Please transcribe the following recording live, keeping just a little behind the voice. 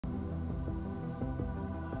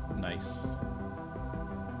Nice.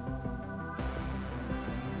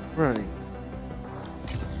 Right.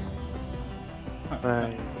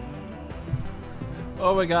 Bye.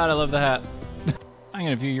 Oh my god, I love the hat. I'm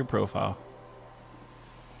gonna view your profile.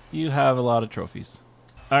 You have a lot of trophies.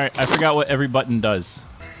 Alright, I forgot what every button does.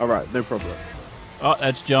 Alright, no problem. Oh,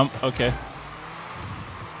 that's jump. Okay.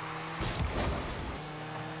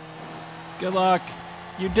 Good luck.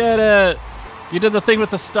 You did it. You did the thing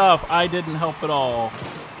with the stuff. I didn't help at all.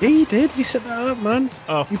 Yeah, you did. You set that up, man.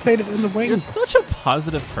 Oh. You played it in the wing. You're such a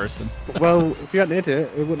positive person. Well, if you hadn't hit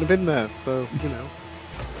it, it wouldn't have been there. So, you know.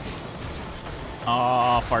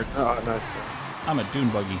 Aw, farts. Oh, nice. I'm a dune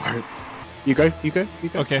buggy. You go, you go, you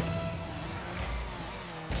go. Okay.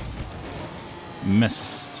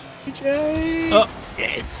 Missed. PJ! Oh.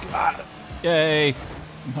 Yes, lad. Yay.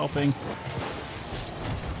 I'm helping.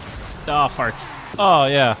 Oh, farts. Oh,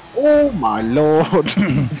 yeah. Oh, my lord.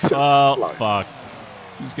 Well, fuck.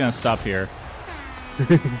 I'm just gonna stop here.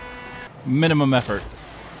 Minimum effort.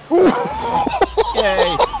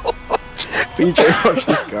 Yay! PJ, watch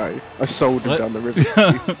this guy. I sold him What? down the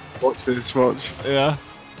river. Watch this, watch. Yeah.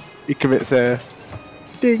 He commits air.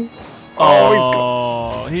 Ding.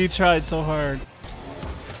 Oh, he tried so hard.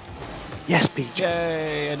 Yes, PJ.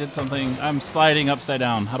 Yay, I did something. I'm sliding upside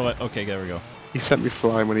down. How do I... Okay, there we go. He sent me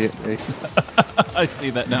flying when he hit me. I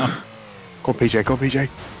see that now. Go on, PJ, go on, PJ.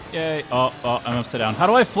 Yay. Oh, I'm upside down. How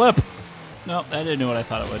do I flip? No, that didn't do what I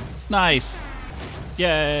thought it would. Nice.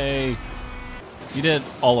 Yay. You did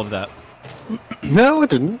all of that. No, I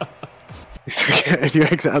didn't. If you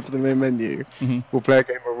exit out to the main menu, we'll play a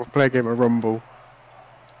game. We'll play a game of Rumble.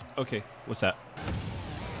 Okay, what's that?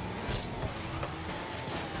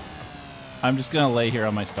 I'm just gonna lay here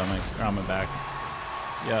on my stomach, or on my back.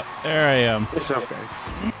 Yeah, there I am. It's okay.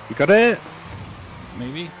 You got it?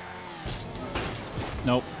 Maybe?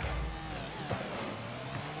 Nope.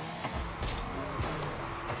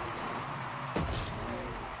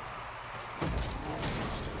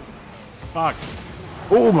 Fuck.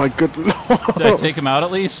 Oh my good lord! Did I take him out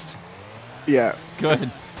at least? Yeah.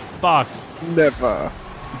 Good. Fuck. Never.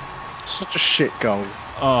 Such a shit goal.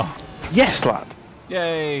 Oh. Yes, lad.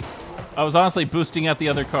 Yay. I was honestly boosting at the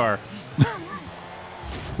other car.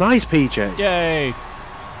 Nice, PJ. Yay.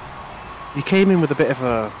 You came in with a bit of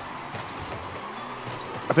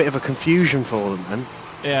a confusion for them, man.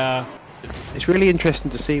 Yeah. It's really interesting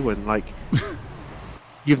to see when, like,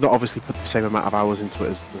 you've not obviously put the same amount of hours into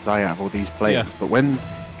it as I have, all these players, Yeah. but when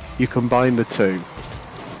you combine the two,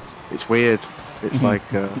 it's weird. It's like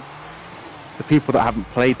the people that haven't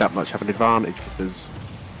played that much have an advantage because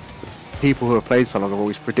the people who have played so long have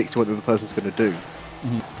always predicted what the other person's going to do.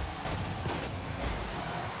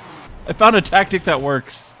 I found a tactic that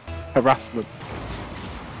works. Harassment.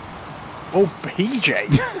 Oh,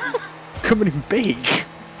 PJ! Coming in big!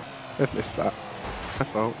 I've missed that. My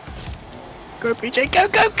fault. Go, PJ! Go,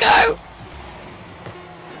 go, go!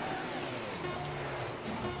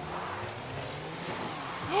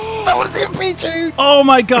 That was it, PJ! Oh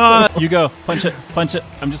my god! You go. Punch it. Punch it.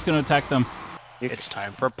 I'm just gonna attack them. It's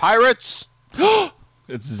time for pirates!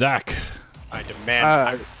 It's Zach. I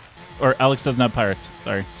demand Or Alex doesn't have pirates.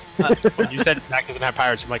 Sorry. when you said Zach doesn't have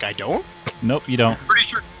pirates, I'm like, I don't? Nope, you don't.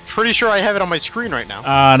 Pretty sure I have it on my screen right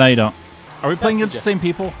now. No, you don't. Are we playing against the same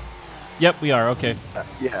people? Yep, we are. Okay.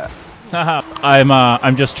 Yeah. Haha.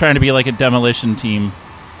 I'm just trying to be like a demolition team.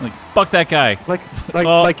 Like, fuck that guy.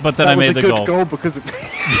 Well, but then that I made was the a good goal because of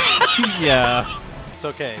Yeah. It's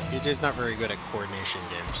okay. PJ's not very good at coordination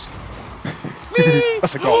games.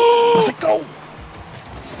 That's a goal. That's a goal.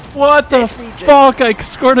 What the fuck? I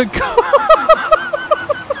scored a goal.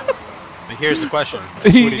 But here's the question.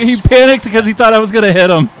 He panicked because he thought I was gonna hit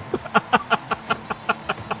him.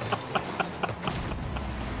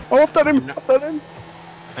 Oh, I've done him. I've done him.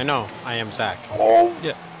 I know. I am Zach. Oh.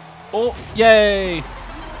 Yeah. Oh, yay!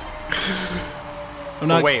 I'm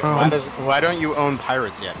not. Wait, why don't you own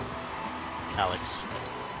pirates yet, Alex?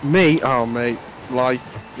 Me? Oh, mate. Life.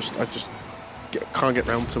 I just can't get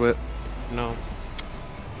round to it. No.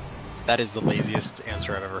 That is the laziest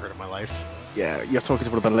answer I've ever heard in my life. Yeah, you're talking to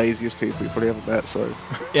one of the laziest people you probably ever met, so...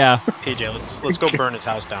 Yeah. PJ, let's go burn his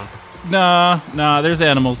house down. Nah. There's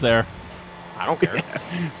animals there. I don't care.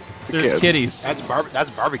 There's kitties. That's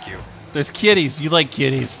barbecue. There's kitties. You like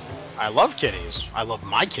kitties? I love kitties. I love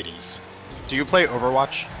my kitties. Do you play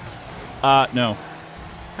Overwatch? No.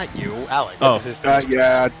 Not you, Alex. Oh. This is Thursday.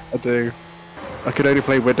 yeah, I do. I could only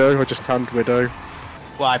play Widow. I just tanned Widow.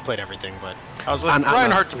 Well, I played everything, but I was like, And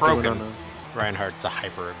Reinhardt's Anna. broken. Anna. Reinhardt's a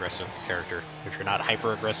hyper-aggressive character. If you're not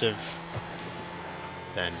hyper-aggressive,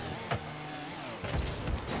 then...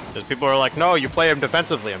 Because people are like, no, you play him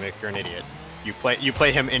defensively. I'm like, you're an idiot. You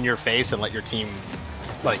play him in your face and let your team,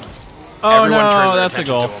 like, Oh everyone turns no, their that's a attention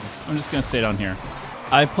goal. to him. I'm just gonna stay down here.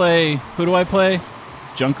 I play. Who do I play?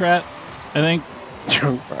 Junkrat, I think.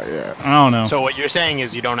 Right, yeah. I don't know. So what you're saying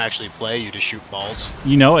is you don't actually play, you just shoot balls.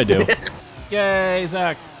 You know I do. Yay,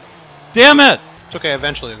 Zach! Damn it, It's okay,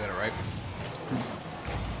 eventually you'll get it right.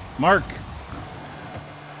 Mark.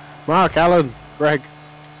 Mark, Alan, Greg,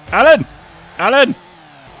 Alan. Alan.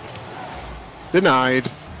 denied.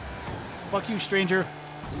 Fuck you, stranger.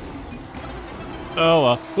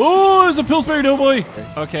 Oh, oh, there's a Pillsbury Doughboy.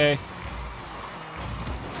 Okay.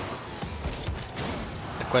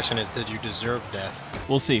 The question is, did you deserve death?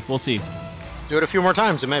 We'll see. We'll see. Do it a few more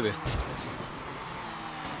times and maybe.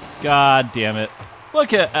 God damn it.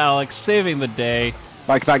 Look at Alex saving the day.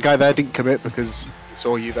 Like that guy there didn't commit because he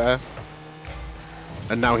saw you there,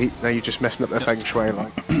 and now you're just messing up their feng shui.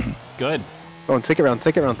 Like, Good. go on, take it round,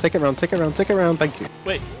 take it round, take it round, take it round, take it round. Thank you.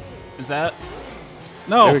 Wait, is that?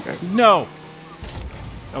 There No. we go. No.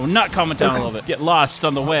 I will not comment down a little bit. Get lost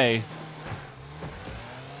on the way.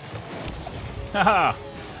 Haha.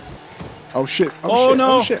 Oh shit! Oh, shit,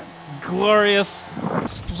 no. Oh shit! Glorious.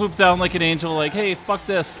 Swoop down like an angel, like, hey, fuck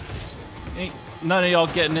this. Ain't none of y'all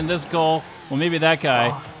getting in this goal. Well, maybe that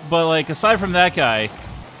guy. But, like, aside from that guy,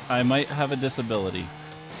 I might have a disability.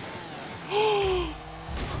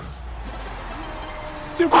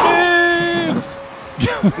 Super Dave!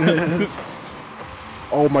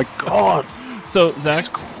 Oh my god! So, Zach,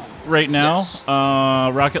 right now, Yes.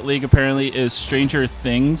 Rocket League apparently is Stranger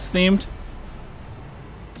Things themed.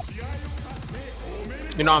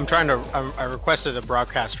 You know, I'm trying to. I requested a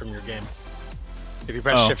broadcast from your game. If you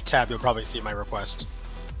press Oh. Shift Tab, you'll probably see my request,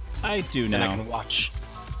 I do and I now. can watch.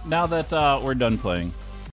 Now that we're done playing.